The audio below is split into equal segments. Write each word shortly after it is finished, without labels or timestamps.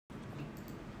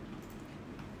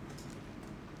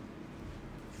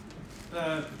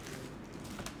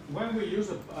when we use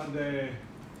the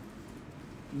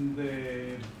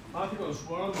particle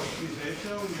swarm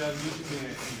optimization, we are using a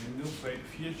new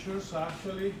features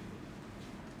actually,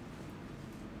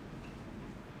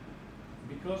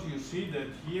 because you see that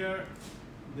here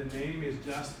the name is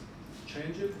just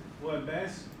changed.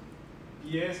 OLS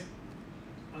PS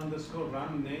underscore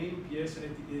run name PS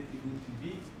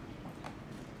ATV.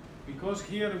 Because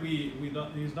here we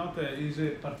don't, is not a, is a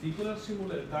particular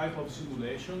type of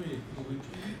simulation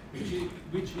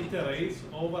which iterates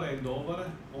over and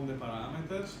over on the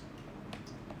parameters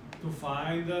to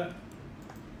find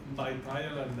by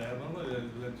trial and error,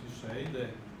 let you say,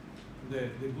 the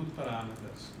good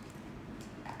parameters.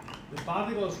 The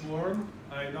particle swarm,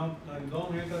 I don't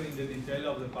enter in the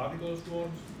detail of the particle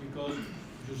swarms because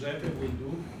Giuseppe will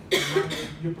do.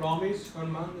 You promise?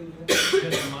 On Monday,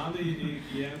 Yes, on Monday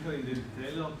he enter in the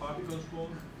detail of particle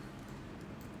swarm.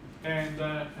 And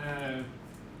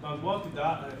but what it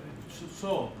does,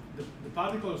 so the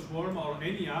particle swarm or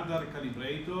any other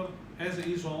calibrator has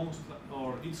its own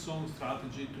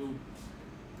strategy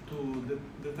to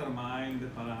determine the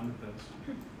parameters,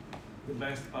 the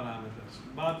best parameters.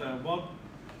 But what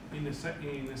in a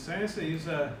sense is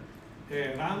a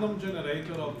random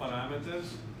generator of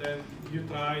parameters. Then you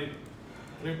try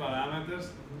 3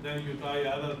 parameters, then you try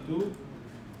other 2.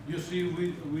 You see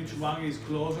which one is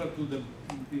closer to the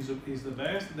is the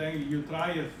best. Then you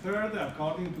try a third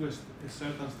according to a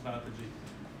certain strategy.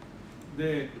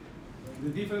 The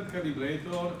different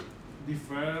calibrator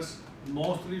differs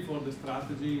mostly for the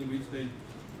strategy in which they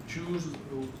choose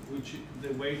which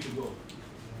the way to go.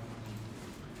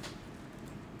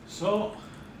 So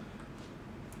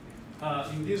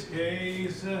in this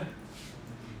case, there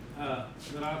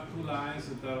are 2 lines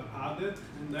that are added,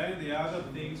 and then the other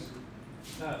things.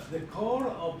 The core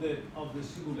of the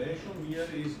simulation here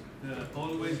is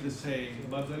always the same,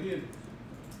 but really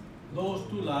those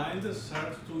 2 lines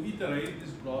serve to iterate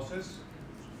this process,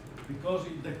 because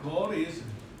the core is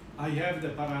I have the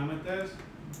parameters.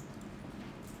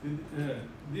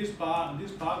 This part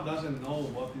doesn't know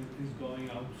what is going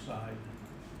outside.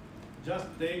 Just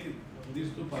take these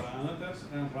 2 parameters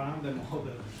and run the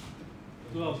model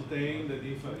to obtain the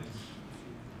difference.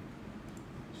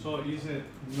 So it's a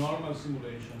normal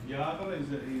simulation. The other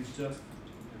is just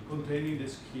containing the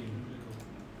scheme.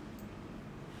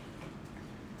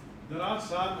 There are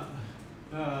some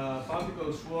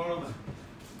particle swarm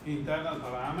internal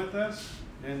parameters,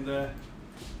 and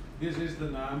this is the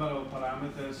number of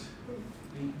parameters.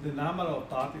 The number of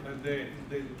particles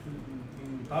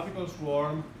in particle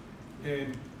swarm.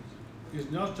 It's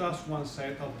not just one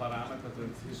set of parameters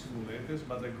that is simulated,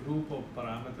 but a group of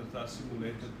parameters that are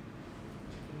simulated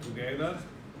together,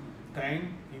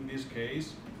 10 in this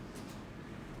case.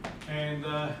 And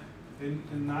the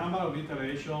number of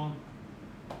iterations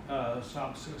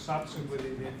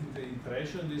subsequent the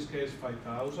iteration, in this case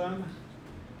 5,000.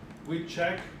 We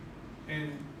check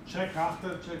and check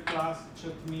after, check class,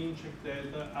 check mean, check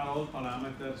delta, are all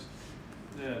parameters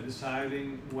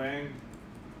deciding when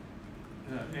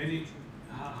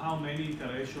how many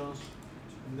iterations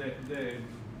the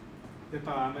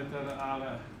parameter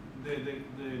are the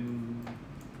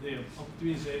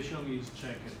optimization is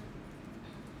checked.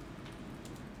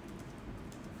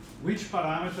 Which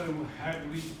parameter have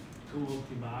we to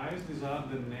optimize? These are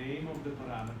the name of the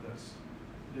parameters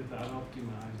that are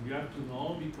optimized. You have to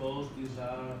know because these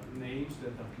are names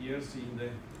that appears in the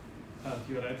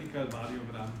theoretical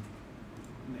variogram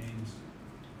names.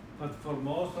 But for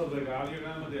most of the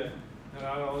variogram, there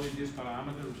are only these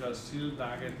parameters which are still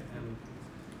target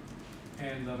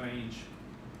and the range.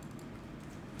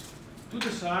 To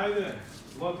decide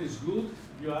what is good,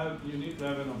 you need to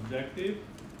have an objective.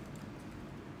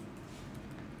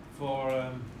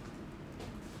 For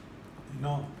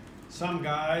some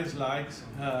guys like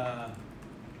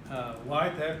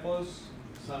white apples,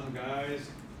 some guys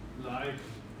like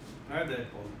red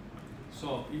apple.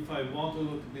 So if I want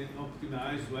to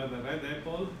optimize to have a red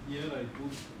apple, here I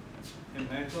put a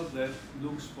method that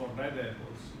looks for red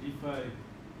apples. If I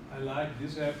like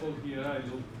this apple, here I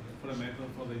look for a method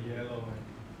for the yellow apple.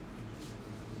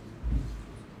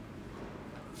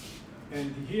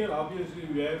 And here obviously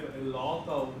we have a lot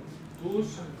of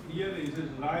tools. Here is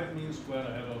right mean square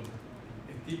error,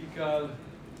 a typical,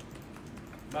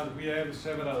 but we have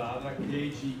several other,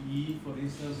 KGE for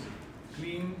instance,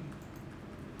 clean,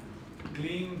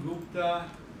 Gupta,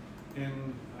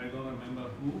 and I don't remember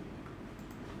who,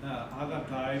 other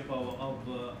type of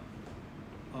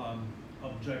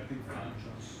objective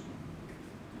functions.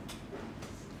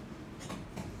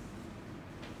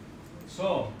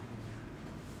 So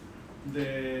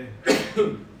the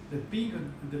the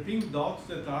pink dots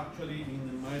that actually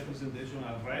in my presentation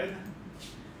are red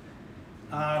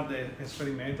are the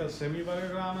experimental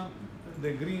semi-variogram.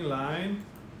 The green line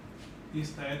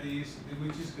instead is,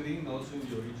 which is green also in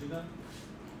the original,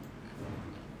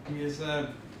 is the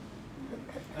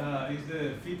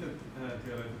fitted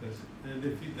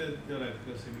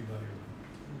theoretical semi-variogram.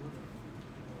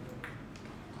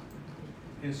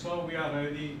 And so we are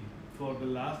ready for the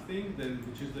last thing,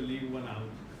 which is the leave one out.